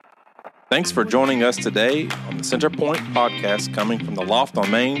Thanks for joining us today on the Centerpoint podcast coming from the Loft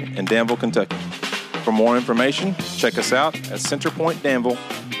on Main in Danville, Kentucky. For more information, check us out at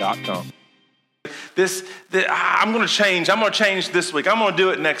centerpointdanville.com. I'm going to change. I'm going to change this week. I'm going to do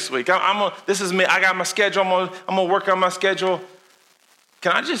it next week. This is me. I got my schedule. I'm going to work on my schedule.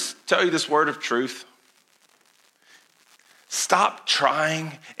 Can I just tell you this word of truth? Stop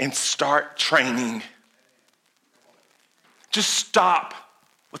trying and start training. Just stop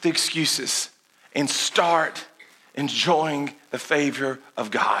with the excuses and start enjoying the favor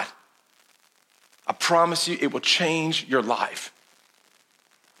of God. I promise you, it will change your life.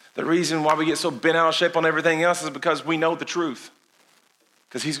 The reason why we get so bent out of shape on everything else is because we know the truth.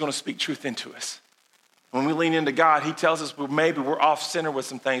 Because he's going to speak truth into us. When we lean into God, he tells us maybe we're off center with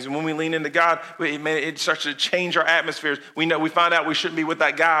some things. And when we lean into God, it starts to change our atmospheres. We find out we shouldn't be with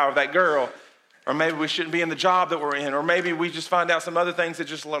that guy or that girl. Or maybe we shouldn't be in the job that we're in. Or maybe we just find out some other things that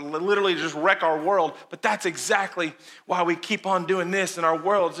just literally just wreck our world. But that's exactly why we keep on doing this in our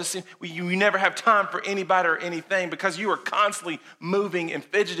world. You never have time for anybody or anything because you are constantly moving and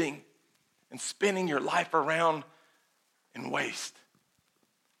fidgeting and spinning your life around in waste.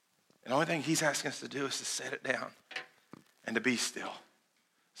 And the only thing he's asking us to do is to set it down and to be still.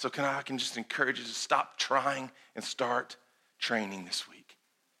 So I can just encourage you to stop trying and start training this week.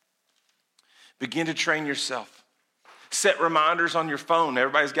 Begin to train yourself. Set reminders on your phone.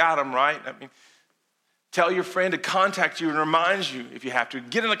 Everybody's got them, right? Tell your friend to contact you and remind you if you have to.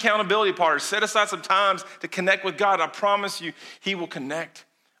 Get an accountability partner. Set aside some times to connect with God. I promise you, he will connect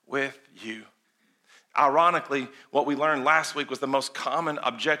with you. Ironically, what we learned last week was the most common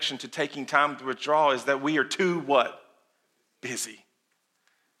objection to taking time to withdraw is that we are too what? Busy.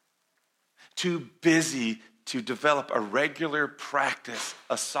 Too busy to develop a regular practice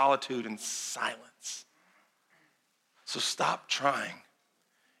of solitude and silence. So stop trying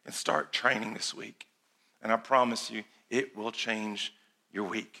and start training this week. And I promise you, it will change your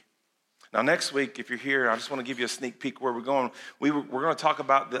week. Now, next week, if you're here, I just want to give you a sneak peek where we're going. We're going to talk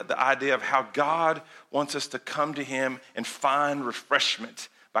about the idea of how God wants us to come to him and find refreshment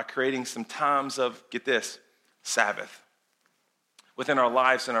by creating some times of, get this, Sabbath within our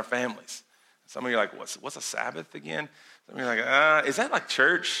lives and our families. Some of you are like, what's a Sabbath again? Some of you are like, is that like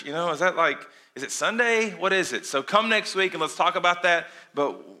church? Is it Sunday? What is it? So come next week and let's talk about that.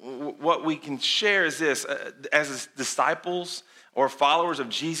 But what we can share is this. As disciples or followers of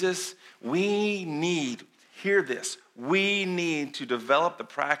Jesus, we need to develop the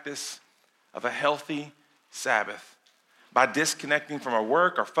practice of a healthy Sabbath by disconnecting from our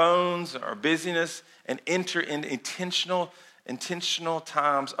work, our phones, our busyness, and enter into intentional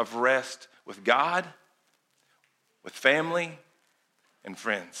times of rest with God, with family, and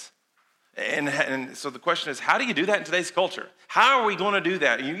friends. And so the question is, how do you do that in today's culture? How are we going to do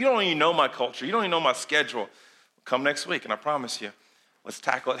that? You don't even know my culture. You don't even know my schedule. Come next week, and I promise you, let's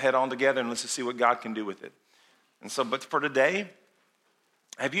tackle it head on together, and let's just see what God can do with it. And so, but for today,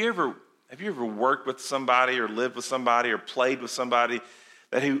 have you ever worked with somebody or lived with somebody or played with somebody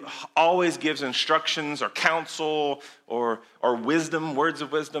who always gives instructions or counsel or wisdom, words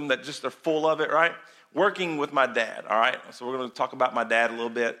of wisdom that just are full of it, right? Working with my dad, all right? So we're going to talk about my dad a little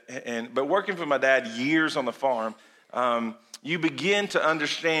bit. But working for my dad years on the farm, you begin to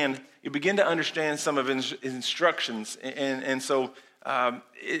understand some of his instructions. And so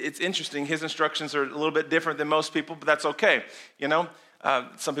it's interesting. His instructions are a little bit different than most people, but that's okay,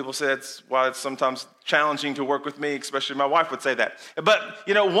 Some people say that's why it's sometimes challenging to work with me, especially my wife would say that. But,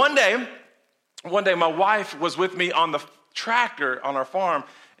 one day my wife was with me on the tractor on our farm,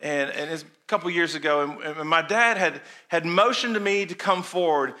 and it's a couple years ago, and my dad had motioned to me to come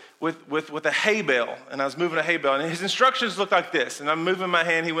forward with a hay bale, and I was moving a hay bale, and his instructions looked like this, and I'm moving my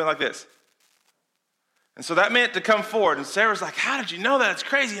hand, he went like this. And so that meant to come forward, and Sarah's like, how did you know that? It's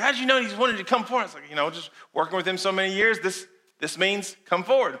crazy. How did you know he wanted to come forward? It's like, just working with him so many years, this means come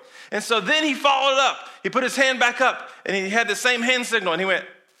forward. And so then he followed up. He put his hand back up, and he had the same hand signal, and he went.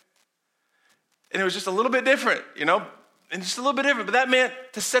 And it was just a little bit different, and just a little bit different. But that meant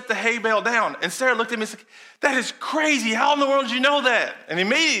to set the hay bale down. And Sarah looked at me and said, that is crazy. How in the world did you know that? And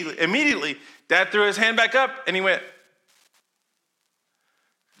immediately, Dad threw his hand back up, and he went.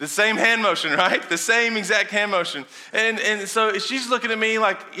 The same hand motion, right? The same exact hand motion. And so she's looking at me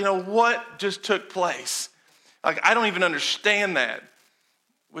like, what just took place? Like, I don't even understand that.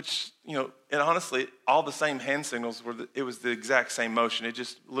 Which, and honestly, all the same hand signals it was the exact same motion. It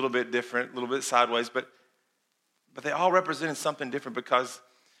just a little bit different, a little bit sideways, but they all represented something different because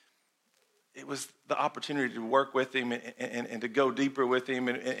it was the opportunity to work with him and to go deeper with him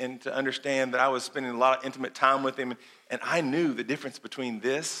and to understand that I was spending a lot of intimate time with him. And I knew the difference between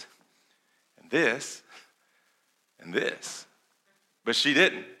this this and this. But she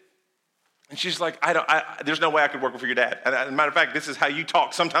didn't. And she's like, there's no way I could work for your dad. As a matter of fact, this is how you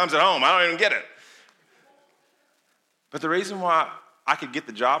talk sometimes at home. I don't even get it. But the reason why I could get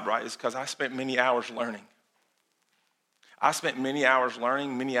the job right is because I spent many hours learning. I spent many hours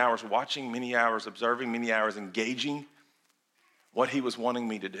learning, many hours watching, many hours observing, many hours engaging what he was wanting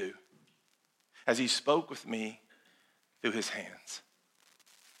me to do as he spoke with me through his hands.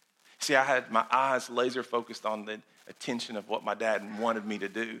 See, I had my eyes laser focused on the attention of what my dad wanted me to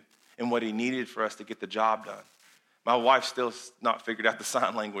do and what he needed for us to get the job done. My wife still not figured out the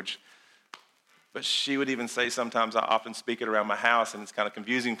sign language, but she would even say sometimes I often speak it around my house, and it's kind of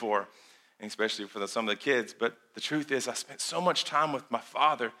confusing for her, and especially for some of the kids. But the truth is, I spent so much time with my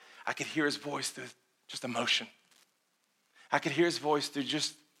father, I could hear his voice through just emotion. I could hear his voice through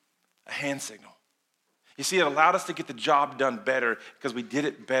just a hand signal. You see, it allowed us to get the job done better because we did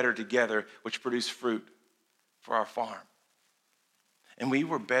it better together, which produced fruit for our farm. And we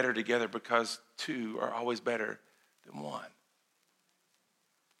were better together because two are always better than one.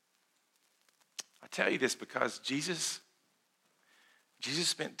 I tell you this because Jesus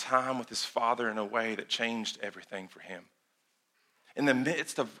spent time with his Father in a way that changed everything for him. In the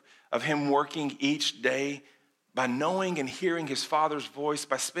midst of him working each day, by knowing and hearing his Father's voice,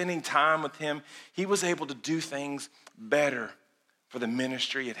 by spending time with him, he was able to do things better for the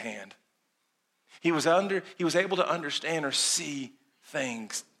ministry at hand. He was able to understand or see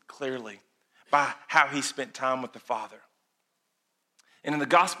things clearly by how he spent time with the Father. And in the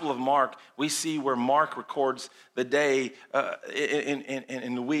Gospel of Mark, we see where Mark records the day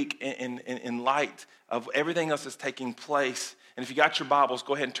in the week in light of everything else that's taking place. And if you got your Bibles,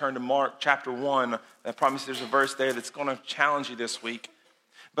 go ahead and turn to Mark chapter 1. I promise there's a verse there that's going to challenge you this week.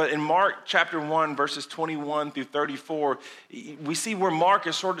 But in Mark chapter 1, verses 21 through 34, we see where Mark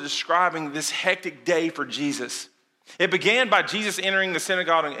is sort of describing this hectic day for Jesus. It began by Jesus entering the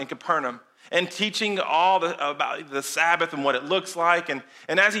synagogue in Capernaum and teaching about the Sabbath and what it looks like. And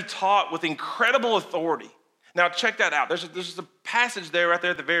as he taught with incredible authority. Now check that out. There's a passage there right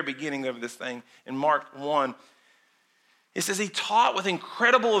there at the very beginning of this thing in Mark 1. It says he taught with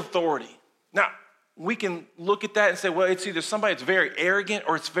incredible authority. Now, we can look at that and say, well, it's either somebody that's very arrogant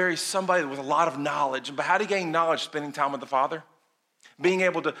or it's somebody with a lot of knowledge. But how do you gain knowledge? Spending time with the Father. Being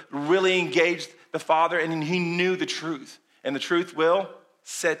able to really engage the Father, and he knew the truth. And the truth will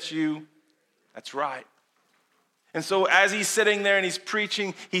set you. That's right. And so as he's sitting there and he's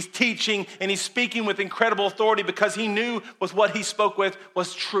preaching, he's teaching, and he's speaking with incredible authority because he knew with what he spoke with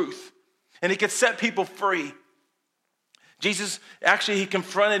was truth. And he could set people free. Jesus, actually, he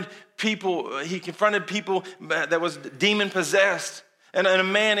confronted people that was demon-possessed. And a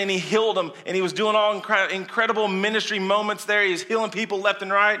man, and he healed them. And he was doing all incredible ministry moments there. He was healing people left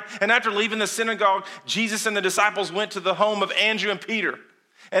and right. And after leaving the synagogue, Jesus and the disciples went to the home of Andrew and Peter.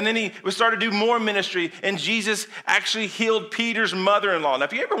 And then he started to do more ministry. And Jesus actually healed Peter's mother-in-law. Now,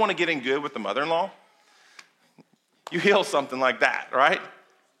 if you ever want to get in good with the mother-in-law, you heal something like that, right?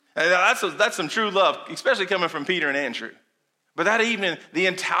 And that's some true love, especially coming from Peter and Andrew. But that evening, the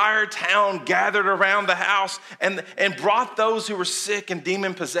entire town gathered around the house and brought those who were sick and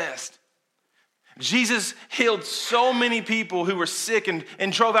demon-possessed. Jesus healed so many people who were sick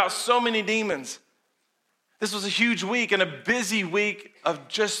and drove out so many demons. This was a huge week and a busy week of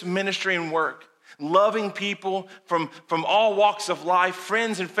just ministry and work. Loving people from all walks of life,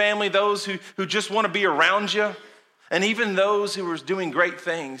 friends and family, those who just want to be around you. And even those who were doing great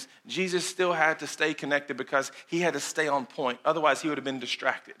things, Jesus still had to stay connected because he had to stay on point. Otherwise, he would have been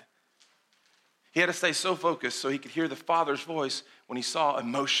distracted. He had to stay so focused so he could hear the Father's voice when he saw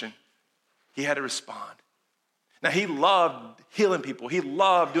emotion. He had to respond. Now, he loved healing people. He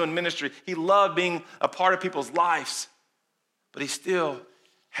loved doing ministry. He loved being a part of people's lives. But he still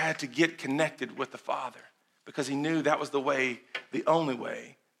had to get connected with the Father because he knew that was the only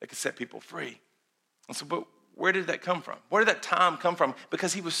way that could set people free. And so, but where did that come from? Where did that time come from?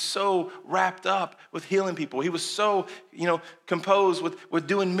 Because he was so wrapped up with healing people. He was so, composed with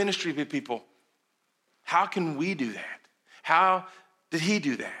doing ministry with people. How can we do that? How did he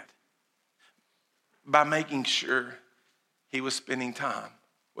do that? By making sure he was spending time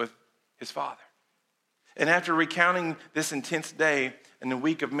with his Father. And after recounting this intense day in the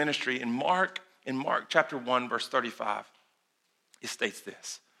week of ministry, in Mark chapter 1, verse 35, it states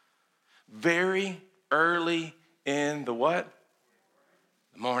this. Very early in the what?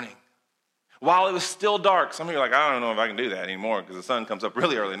 The morning. While it was still dark. Some of you are like, I don't know if I can do that anymore because the sun comes up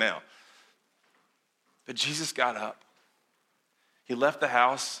really early now. But Jesus got up. He left the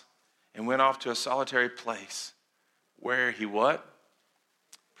house and went off to a solitary place where he what?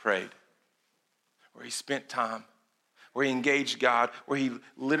 Prayed. where he spent time, where he engaged God, where he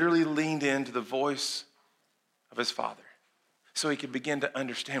literally leaned into the voice of his Father so he could begin to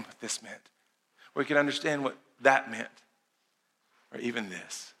understand what this meant, where he could understand what that meant, or even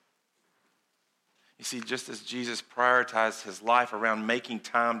this. You see, just as Jesus prioritized his life around making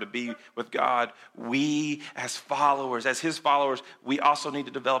time to be with God, we as followers, as his followers, we also need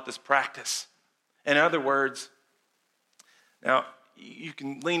to develop this practice. In other words, now you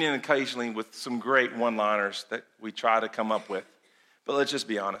can lean in occasionally with some great one-liners that we try to come up with, but let's just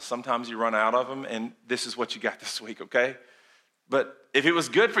be honest. Sometimes you run out of them, and this is what you got this week, okay? But if it was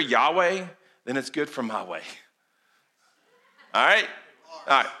good for Yahweh, then it's good for my way. All right?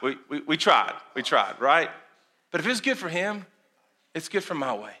 All right, we tried, right? But if it's good for him, it's good for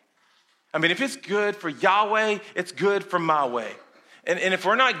my way. I mean, if it's good for Yahweh, it's good for my way. And if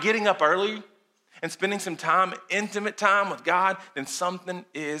we're not getting up early and spending some time, intimate time with God, then something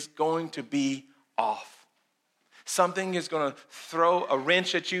is going to be off. Something is going to throw a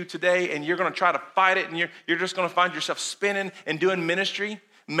wrench at you today, and you're going to try to fight it, and you're just going to find yourself spinning and doing ministry.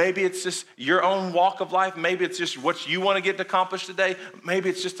 Maybe it's just your own walk of life. Maybe it's just what you want to get accomplished today. Maybe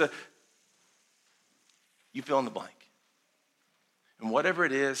it's just you fill in the blank. And whatever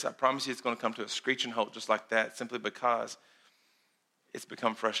it is, I promise you it's going to come to a screeching halt just like that, simply because it's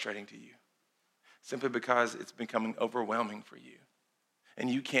become frustrating to you. Simply because it's becoming overwhelming for you. And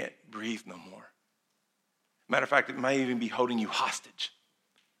you can't breathe no more. Matter of fact, it may even be holding you hostage.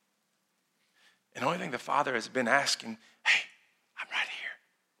 And the only thing the Father has been asking, hey, I'm right here.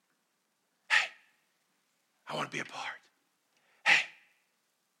 I want to be a part. Hey,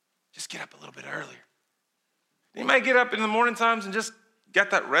 just get up a little bit earlier. You might get up in the morning times and just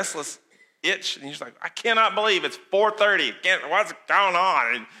get that restless itch, and you're just like, I cannot believe it's 4:30. What's going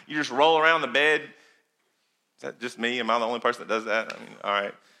on? And you just roll around the bed. Is that just me? Am I the only person that does that? I mean, all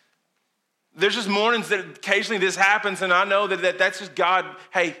right. There's just mornings that occasionally this happens, and I know that's just God,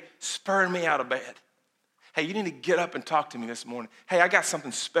 hey, spurring me out of bed. Hey, you need to get up and talk to me this morning. Hey, I got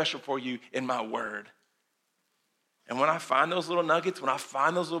something special for you in my word. And when I find those little nuggets, when I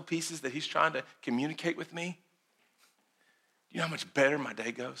find those little pieces that he's trying to communicate with me, you know how much better my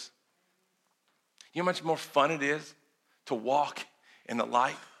day goes? You know how much more fun it is to walk in the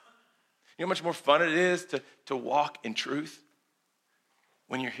light? You know how much more fun it is to walk in truth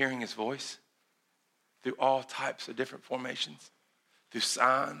when you're hearing his voice through all types of different formations, through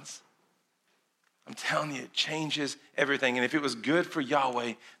signs? I'm telling you, it changes everything. And if it was good for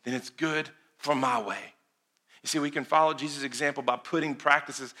Yahweh, then it's good for my way. You see, we can follow Jesus' example by putting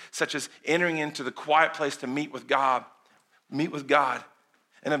practices such as entering into the quiet place to meet with God,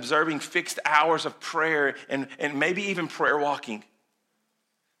 and observing fixed hours of prayer and maybe even prayer walking.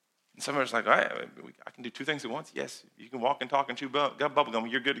 And some of us are like, all right, I can do two things at once. Yes, you can walk and talk and chew bubble gum,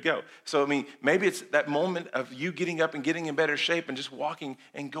 you're good to go. So, I mean, maybe it's that moment of you getting up and getting in better shape and just walking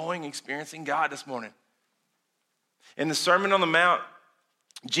and going, experiencing God this morning. In the Sermon on the Mount,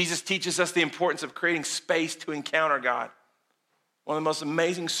 Jesus teaches us the importance of creating space to encounter God. One of the most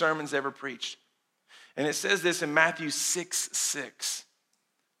amazing sermons ever preached. And it says this in Matthew 6:6.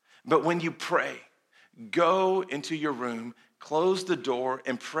 But when you pray, go into your room, close the door,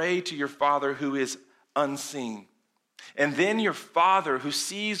 and pray to your Father who is unseen. And then your Father who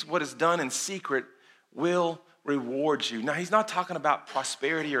sees what is done in secret will reward you. Now, he's not talking about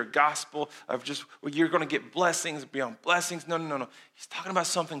prosperity or gospel of just, well, you're going to get blessings beyond blessings. No. He's talking about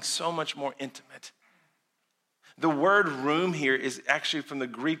something so much more intimate. The word room here is actually from the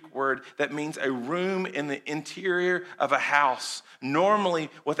Greek word that means a room in the interior of a house, normally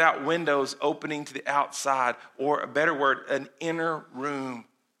without windows opening to the outside, or a better word, an inner room.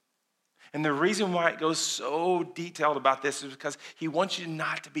 And the reason why it goes so detailed about this is because he wants you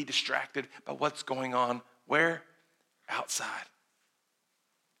not to be distracted by what's going on. Where? Outside.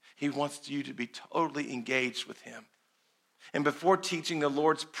 He wants you to be totally engaged with him. And before teaching the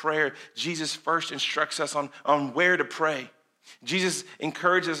Lord's Prayer, Jesus first instructs us on where to pray. Jesus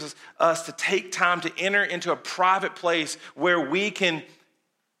encourages us to take time to enter into a private place where we can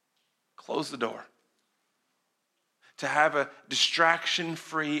close the door, to have a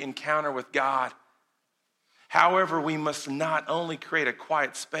distraction-free encounter with God. However, we must not only create a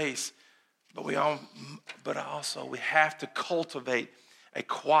quiet space, but also we have to cultivate a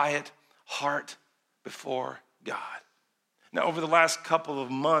quiet heart before God. Now, over the last couple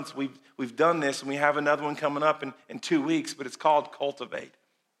of months, we've done this, and we have another one coming up in 2 weeks, but it's called Cultivate.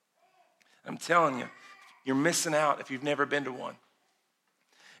 I'm telling you, you're missing out if you've never been to one.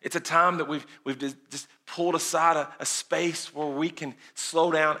 It's a time that we've just pulled aside a space where we can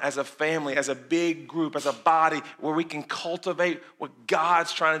slow down as a family, as a big group, as a body, where we can cultivate what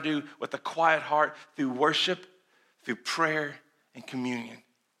God's trying to do with a quiet heart through worship, through prayer, and communion.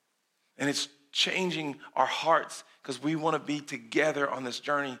 And it's changing our hearts because we want to be together on this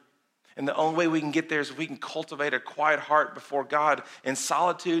journey. And the only way we can get there is if we can cultivate a quiet heart before God. And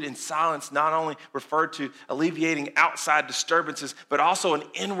solitude and silence not only refer to alleviating outside disturbances, but also an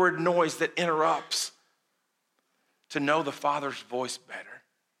inward noise that interrupts to know the Father's voice better.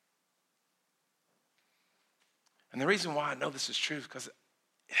 And the reason why I know this is true is because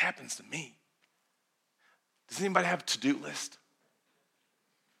it happens to me. Does anybody have a to-do list?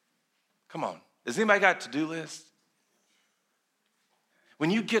 Come on. Does anybody got a to-do list? When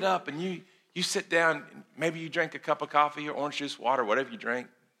you get up and you sit down, maybe you drink a cup of coffee or orange juice, water, whatever you drink,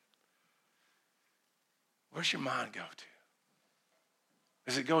 where's your mind go to?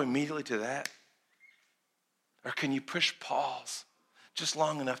 Does it go immediately to that? Or can you push pause just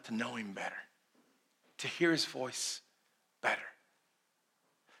long enough to know him better, to hear his voice better,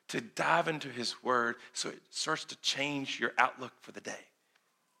 to dive into his word so it starts to change your outlook for the day?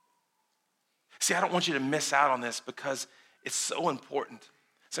 See, I don't want you to miss out on this because it's so important.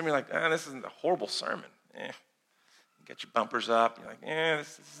 Some of you are like, this isn't a horrible sermon. You get your bumpers up. You're like,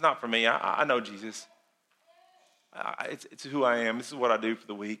 this is not for me. I know Jesus. It's who I am. This is what I do for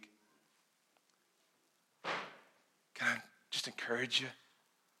the week. Can I just encourage you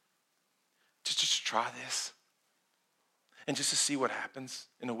to just try this and just to see what happens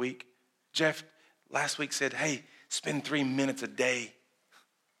in a week? Jeff last week said, hey, spend 3 minutes a day.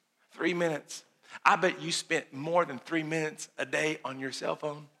 3 minutes. I bet you spent more than 3 minutes a day on your cell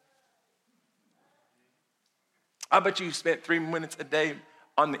phone. I bet you spent 3 minutes a day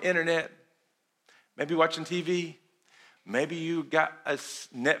on the internet, maybe watching TV. Maybe you got a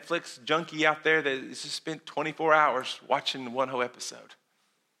Netflix junkie out there that has just spent 24 hours watching one whole episode.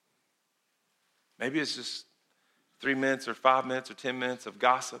 Maybe it's just 3 minutes or 5 minutes or 10 minutes of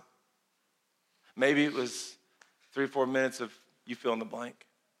gossip. Maybe it was 3 or 4 minutes of you fill in the blank.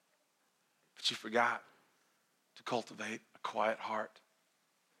 But you forgot to cultivate a quiet heart.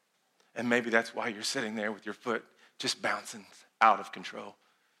 And maybe that's why you're sitting there with your foot just bouncing out of control,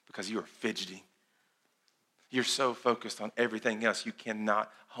 because you are fidgeting. You're so focused on everything else, you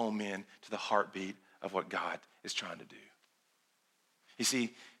cannot home in to the heartbeat of what God is trying to do. You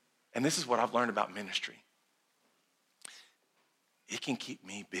see, and this is what I've learned about ministry. It can keep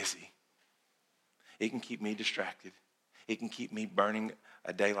me busy. It can keep me distracted. It can keep me burning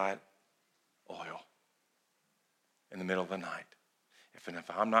a daylight oil in the middle of the night. If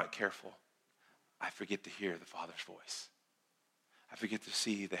I'm not careful, I forget to hear the Father's voice. I forget to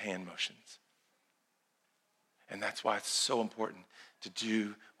see the hand motions. And that's why it's so important to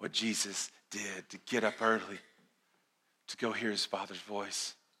do what Jesus did, to get up early, to go hear his Father's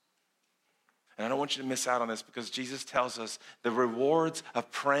voice. And I don't want you to miss out on this, because Jesus tells us the rewards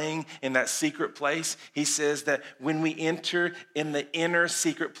of praying in that secret place. He says that when we enter in the inner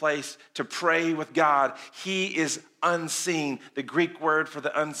secret place to pray with God, he is unseen. The Greek word for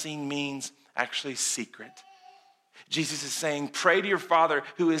the unseen means actually secret. Jesus is saying, pray to your Father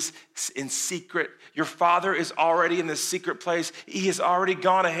who is in secret. Your Father is already in the secret place. He has already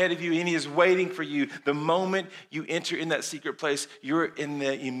gone ahead of you, and he is waiting for you. The moment you enter in that secret place, you're in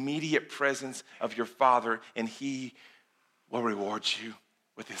the immediate presence of your Father, and he will reward you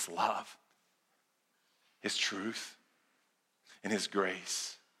with his love, his truth, and his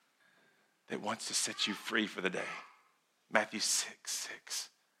grace that wants to set you free for the day. Matthew 6:6.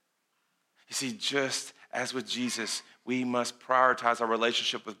 You see, just as with Jesus, we must prioritize our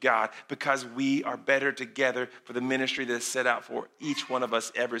relationship with God, because we are better together for the ministry that is set out for each one of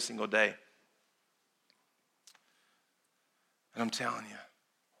us every single day. And I'm telling you,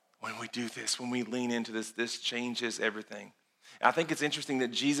 when we do this, when we lean into this, this changes everything. And I think it's interesting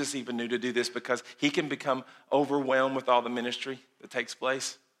that Jesus even knew to do this, because he can become overwhelmed with all the ministry that takes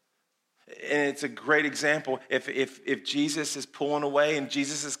place. And it's a great example. If Jesus is pulling away and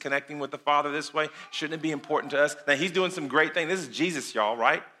Jesus is connecting with the Father this way, shouldn't it be important to us? Now, he's doing some great things. This is Jesus, y'all,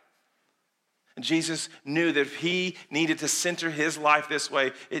 right? And Jesus knew that if he needed to center his life this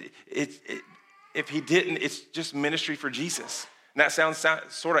way, if he didn't, it's just ministry for Jesus. And that sounds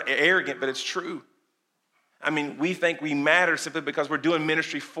sort of arrogant, but it's true. I mean, we think we matter simply because we're doing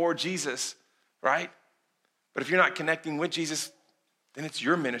ministry for Jesus, right? But if you're not connecting with Jesus, then it's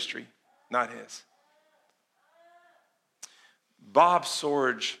your ministry, not his. Bob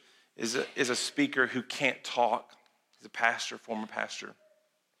Sorge is a speaker who can't talk. He's a pastor, former pastor.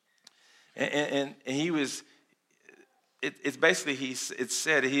 And he was it's basically, it's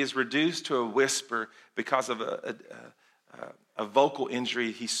said he is reduced to a whisper because of a vocal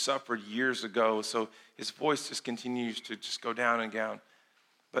injury he suffered years ago. So his voice just continues to just go down and down.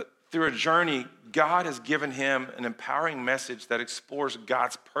 But through a journey, God has given him an empowering message that explores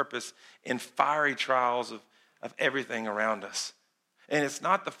God's purpose in fiery trials of everything around us. And it's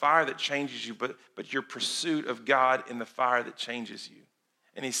not the fire that changes you, but your pursuit of God in the fire that changes you.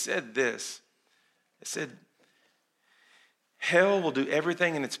 And he said this. It said, hell will do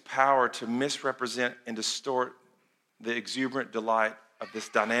everything in its power to misrepresent and distort the exuberant delight of this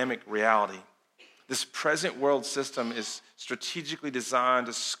dynamic reality. This present world system is strategically designed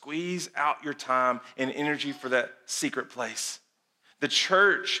to squeeze out your time and energy for that secret place. The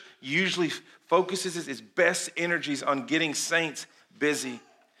church usually focuses its best energies on getting saints busy,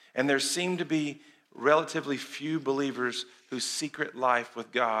 and there seem to be relatively few believers whose secret life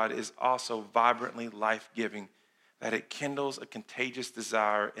with God is also vibrantly life-giving, that it kindles a contagious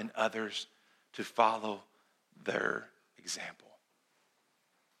desire in others to follow their example.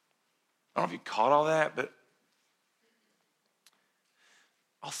 I don't know if you caught all that, but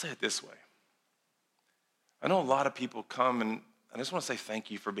I'll say it this way. I know a lot of people come, and I just want to say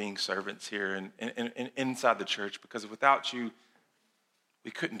thank you for being servants here and inside the church, because without you, we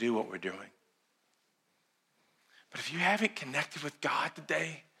couldn't do what we're doing. But if you haven't connected with God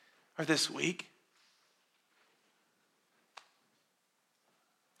today or this week,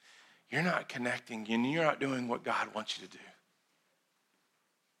 you're not connecting and you're not doing what God wants you to do.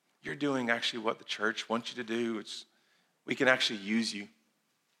 You're doing actually what the church wants you to do. We can actually use you.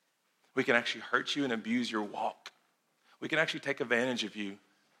 We can actually hurt you and abuse your walk. We can actually take advantage of you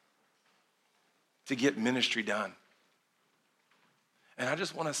to get ministry done. And I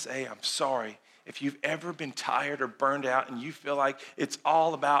just want to say, I'm sorry if you've ever been tired or burned out and you feel like it's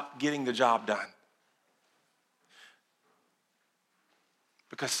all about getting the job done.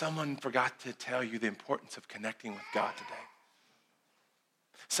 Because someone forgot to tell you the importance of connecting with God today.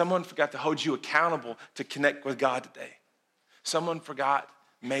 Someone forgot to hold you accountable to connect with God today. Someone forgot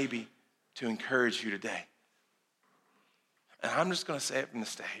maybe to encourage you today. And I'm just going to say it from the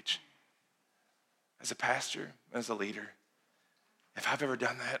stage. As a pastor, as a leader, if I've ever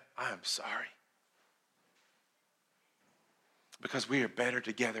done that, I am sorry. Because we are better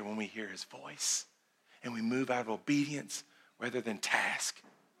together when we hear his voice and we move out of obedience rather than task.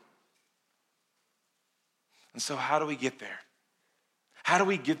 And so how do we get there? How do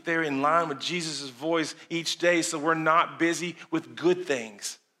we get there in line with Jesus' voice each day so we're not busy with good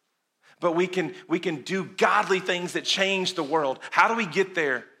things, but we can do godly things that change the world? How do we get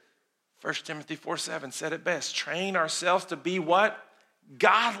there? 1 Timothy 4:7 said it best. Train ourselves to be what?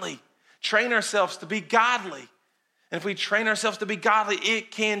 Godly. Train ourselves to be godly. And if we train ourselves to be godly,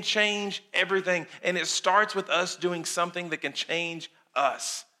 it can change everything. And it starts with us doing something that can change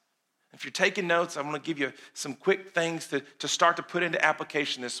us. If you're taking notes, I'm going to give you some quick things to start to put into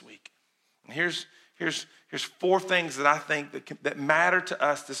application this week. And here's 4 things that I think that matter to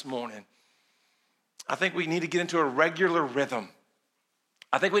us this morning. I think we need to get into a regular rhythm.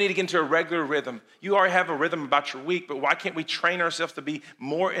 You already have a rhythm about your week, but why can't we train ourselves to be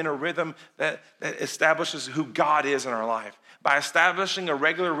more in a rhythm that establishes who God is in our life? By establishing a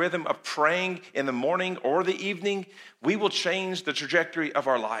regular rhythm of praying in the morning or the evening, we will change the trajectory of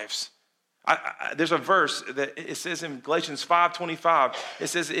our lives. There's a verse that it says in Galatians 5:25. It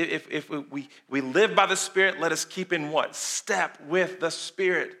says, if we live by the Spirit, let us keep in what? Step with the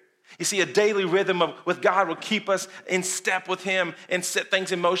Spirit. You see, a daily rhythm with God will keep us in step with him and set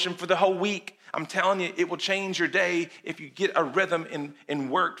things in motion for the whole week. I'm telling you, it will change your day if you get a rhythm in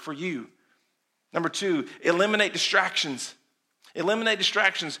work for you. Number 2, eliminate distractions. Eliminate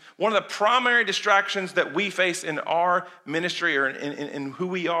distractions. One of the primary distractions that we face in our ministry or in who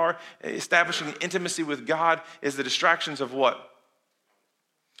we are, establishing intimacy with God, is the distractions of what?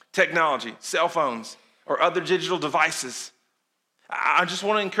 Technology, cell phones, or other digital devices. I just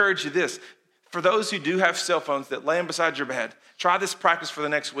want to encourage you this. For those who do have cell phones that lay beside your bed, try this practice for the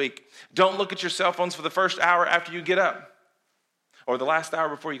next week. Don't look at your cell phones for the first hour after you get up or the last hour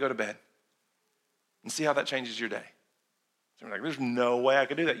before you go to bed, and see how that changes your day. So I'm like, there's no way I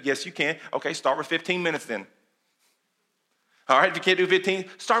could do that. Yes, you can. Okay, start with 15 minutes then. All right, if you can't do 15,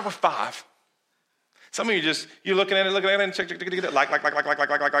 start with 5. Some of you you're looking at it, and check, like.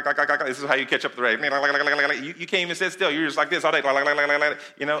 This is how you catch up the rate. You can't even sit still. You're just like this all day,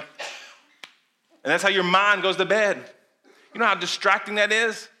 you know. And that's how your mind goes to bed. You know how distracting that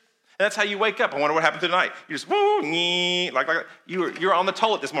is? And that's how you wake up. I wonder what happened tonight. You just, like. You're on the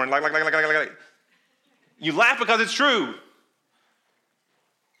toilet this morning, like. You laugh because it's true.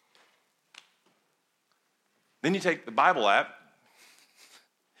 Then you take the Bible app,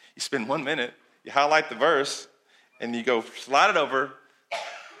 you spend 1 minute, you highlight the verse, and you go slide it over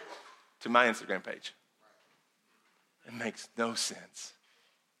to my Instagram page. It makes no sense.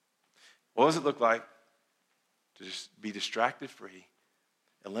 What does it look like to just be distracted free,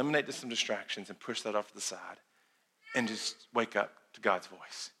 eliminate some distractions and push that off to the side, and just wake up to God's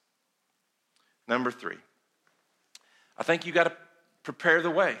voice? Number 3, I think you got to prepare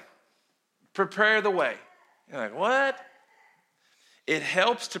the way. Prepare the way. You're like, what? It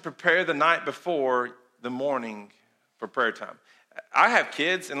helps to prepare the night before the morning for prayer time. I have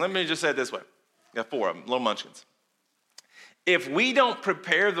kids, and let me just say it this way. I got 4 of them, little munchkins. If we don't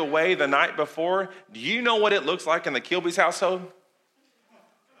prepare the way the night before, do you know what it looks like in the Kilby's household?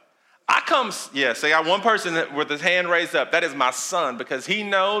 I got one person with his hand raised up. That is my son, because he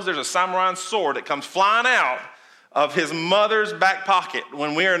knows there's a samurai sword that comes flying out of his mother's back pocket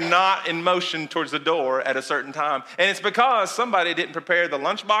when we are not in motion towards the door at a certain time. And it's because somebody didn't prepare the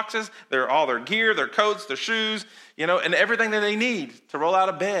lunch boxes, all their gear, their coats, their shoes, and everything that they need to roll out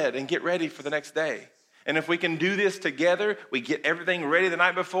of bed and get ready for the next day. And if we can do this together, we get everything ready the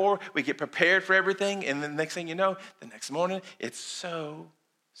night before, we get prepared for everything, and the next thing you know, the next morning, it's so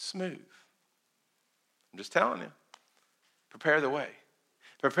smooth. I'm just telling you. Prepare the way.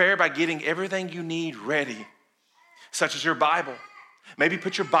 Prepare by getting everything you need ready, such as your Bible. Maybe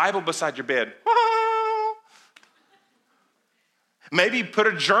put your Bible beside your bed. Maybe put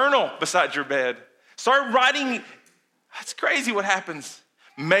a journal beside your bed. Start writing. That's crazy what happens.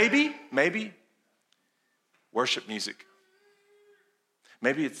 Maybe worship music.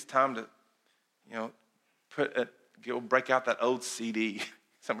 Maybe it's time to, go break out that old CD.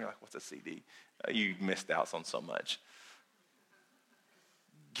 Some of you are like, what's a CD? You missed out on so much.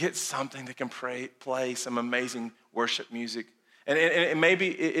 Get something that can play some amazing worship music. And maybe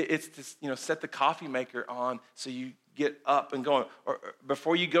it's this, set the coffee maker on so you get up and going. Or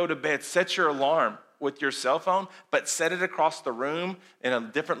before you go to bed, set your alarm with your cell phone, but set it across the room in a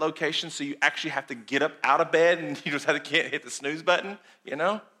different location so you actually have to get up out of bed and you just can't hit the snooze button,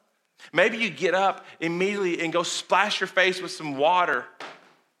 Maybe you get up immediately and go splash your face with some water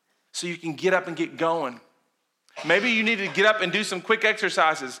so you can get up and get going. Maybe you need to get up and do some quick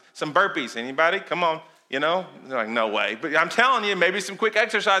exercises, some burpees. Anybody? Come on, They're like, no way. But I'm telling you, maybe some quick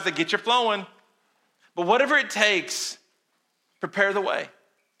exercise that get you flowing. But whatever it takes, prepare the way.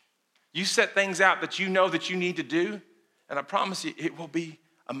 You set things out that you know that you need to do, and I promise you, it will be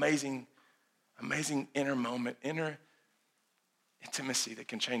amazing, amazing inner moment, inner intimacy that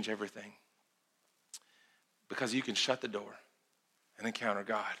can change everything. Because you can shut the door and encounter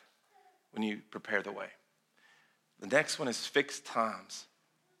God when you prepare the way. The next one is fixed times.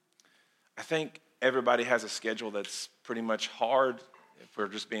 I think everybody has a schedule that's pretty much hard, if we're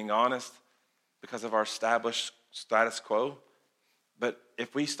just being honest, because of our established status quo. But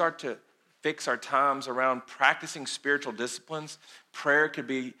if we start to fix our times around practicing spiritual disciplines, prayer could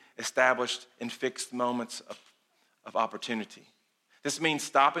be established in fixed moments of opportunity. This means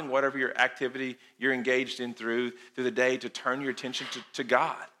stopping whatever your activity you're engaged in through the day to turn your attention to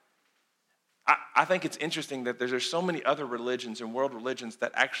God. I think it's interesting that there's so many other religions and world religions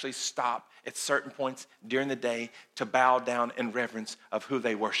that actually stop at certain points during the day to bow down in reverence of who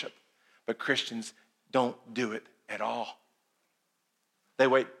they worship. But Christians don't do it at all. They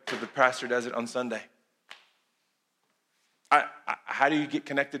wait till the pastor does it on Sunday. How do you get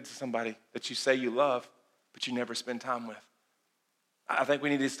connected to somebody that you say you love, but you never spend time with? I think we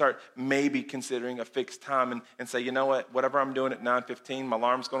need to start maybe considering a fixed time and say, you know what, whatever I'm doing at 9:15, my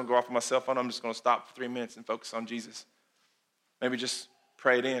alarm's going to go off on my cell phone. I'm just going to stop for 3 minutes and focus on Jesus. Maybe just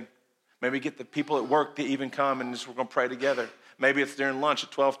pray it in. Maybe get the people at work to even come and we're going to pray together. Maybe it's during lunch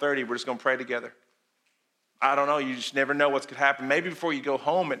at 12:30. We're just going to pray together. I don't know. You just never know what's going to happen. Maybe before you go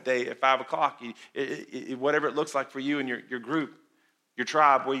home at 5 o'clock, whatever it looks like for you and your group, your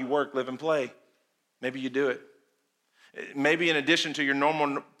tribe, where you work, live, and play, maybe you do it. Maybe in addition to your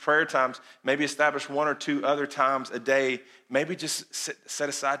normal prayer times, maybe establish 1 or 2 other times a day. Maybe just set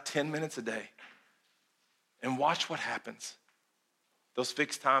aside 10 minutes a day and watch what happens. Those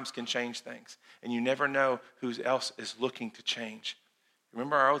fixed times can change things, and you never know who else is looking to change.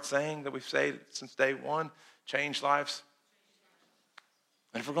 Remember our old saying that we've said since day one, change lives?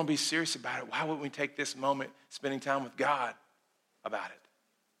 And if we're going to be serious about it, why wouldn't we take this moment spending time with God about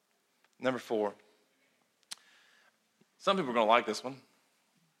it? Number 4. Some people are going to like this one,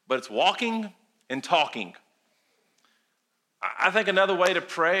 but it's walking and talking. I think another way to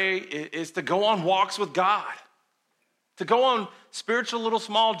pray is to go on walks with God, to go on spiritual little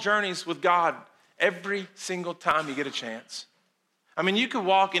small journeys with God every single time you get a chance. I mean, you could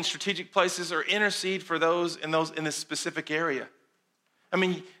walk in strategic places or intercede for those in this specific area. I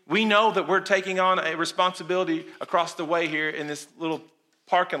mean, we know that we're taking on a responsibility across the way here in this little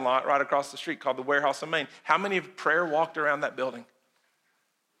parking lot right across the street called the Warehouse of Maine. How many have prayer walked around that building?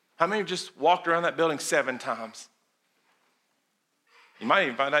 How many have just walked around that building 7 times? You might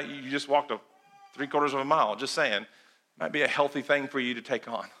even find out you just walked 3/4 of a mile, just saying. Might be a healthy thing for you to take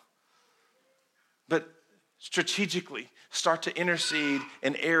on. But strategically, start to intercede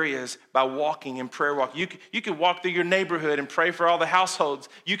in areas by walking in prayer walk. You could walk through your neighborhood and pray for all the households.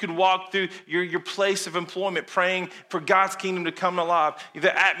 You could walk through your place of employment praying for God's kingdom to come alive,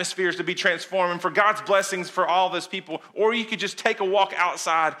 the atmospheres to be transformed, and for God's blessings for all those people. Or you could just take a walk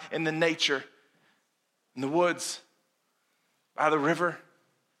outside in the nature, in the woods, by the river.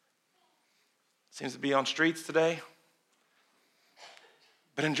 Seems to be on streets today.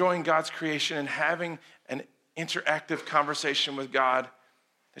 But enjoying God's creation and having an interactive conversation with God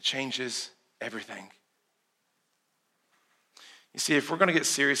that changes everything. You see, if we're going to get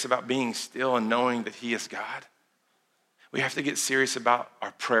serious about being still and knowing that He is God, we have to get serious about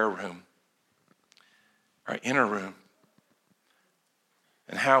our prayer room, our inner room,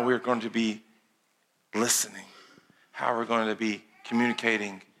 and how we're going to be listening, how we're going to be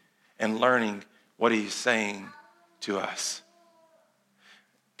communicating and learning what He's saying to us.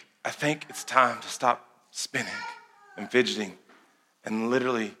 I think it's time to stop spinning and fidgeting and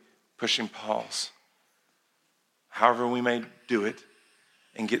literally pushing pause, however we may do it,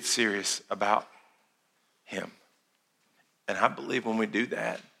 and get serious about Him. And I believe when we do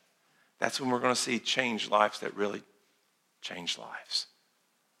that, that's when we're going to see changed lives that really change lives.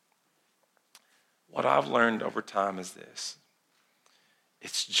 What I've learned over time is this.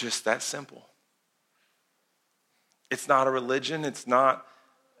 It's just that simple. It's not a religion. It's not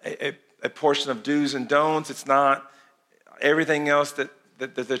a portion of do's and don'ts. It's not everything else that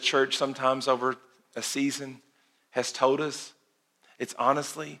the church sometimes over a season has told us. It's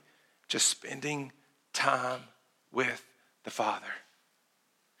honestly just spending time with the Father.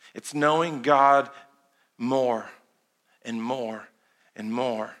 It's knowing God more and more and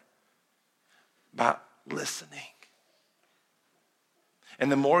more by listening.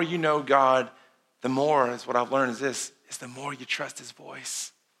 And the more you know God, the more, is what I've learned, is the more you trust His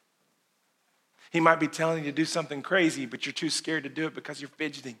voice. He might be telling you to do something crazy, but you're too scared to do it because you're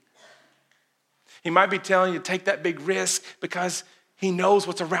fidgeting. He might be telling you to take that big risk because He knows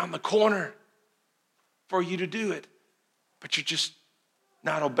what's around the corner for you to do it. But you're just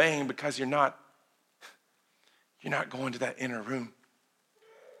not obeying because you're not going to that inner room.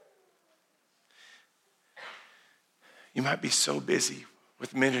 You might be so busy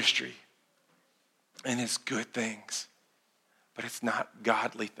with ministry and its good things, but it's not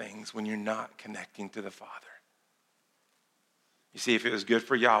godly things when you're not connecting to the Father. You see, if it was good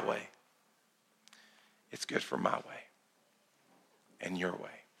for Yahweh, it's good for my way and your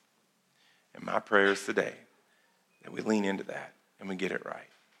way. And my prayer is today that we lean into that and we get it right.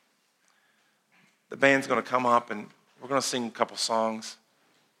 The band's going to come up and we're going to sing a couple songs.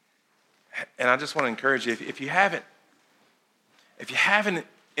 And I just want to encourage you, if you haven't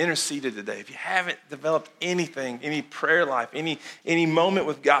interceded today, if you haven't developed anything, any prayer life, any moment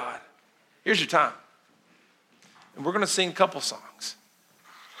with God, here's your time. And we're going to sing a couple songs.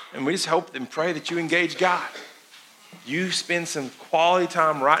 And we just hope and pray that you engage God. You spend some quality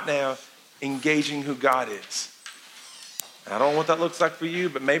time right now engaging who God is. And I don't know what that looks like for you,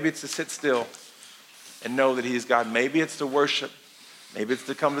 but maybe it's to sit still and know that He is God. Maybe it's to worship. Maybe it's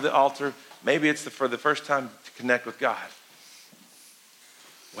to come to the altar. Maybe it's for the first time to connect with God.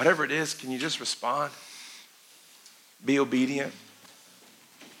 Whatever it is, can you just respond? Be obedient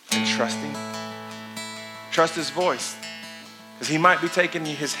and trusting. Trust His voice, because He might be taking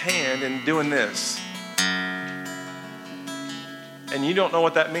His hand and doing this. And you don't know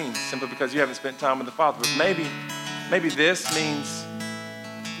what that means simply because you haven't spent time with the Father. But maybe this means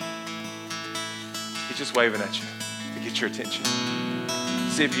He's just waving at you to get your attention.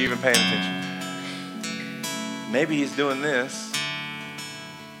 See if you're even paying attention. Maybe He's doing this,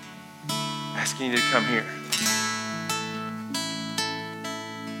 asking you to come here.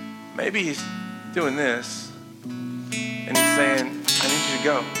 Maybe He's doing this and He's saying, I need you to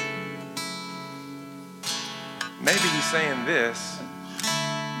go. Maybe He's saying this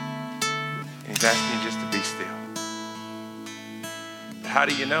and He's asking you just to be still. But how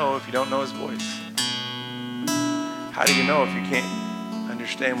do you know if you don't know His voice? How do you know if you can't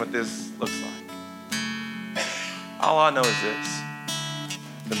understand what this looks like? All I know is this.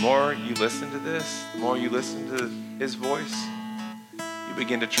 The more you listen to this, the more you listen to His voice, you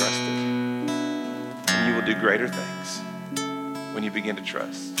begin to trust it. And you will do greater things. when you begin to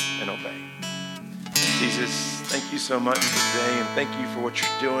trust and obey. Jesus, thank you so much for today, and thank you for what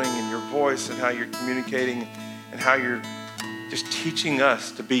you're doing and your voice and how you're communicating and how you're just teaching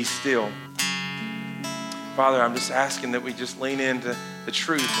us to be still. Father, I'm just asking that we just lean into the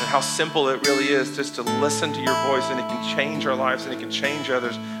truth and how simple it really is just to listen to your voice, and it can change our lives and it can change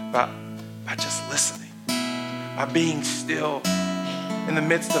others by just listening, by being still in the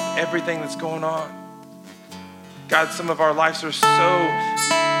midst of everything that's going on. God, some of our lives are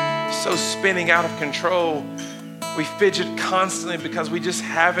so spinning out of control. We fidget constantly because we just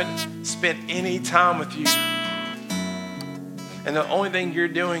haven't spent any time with you. And the only thing you're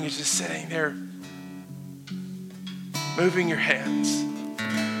doing is just sitting there, moving your hands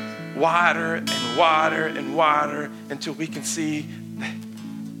wider and wider and wider until we can see that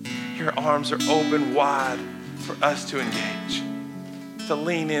your arms are open wide for us to engage, to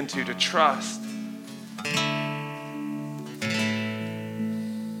lean into, to trust.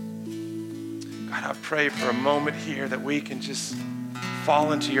 God, I pray for a moment here that we can just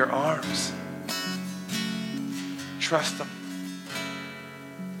fall into your arms, trust them,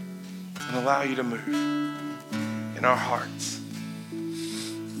 and allow you to move in our hearts.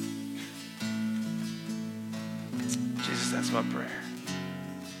 Jesus, that's my prayer.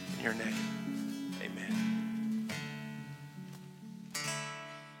 In your name.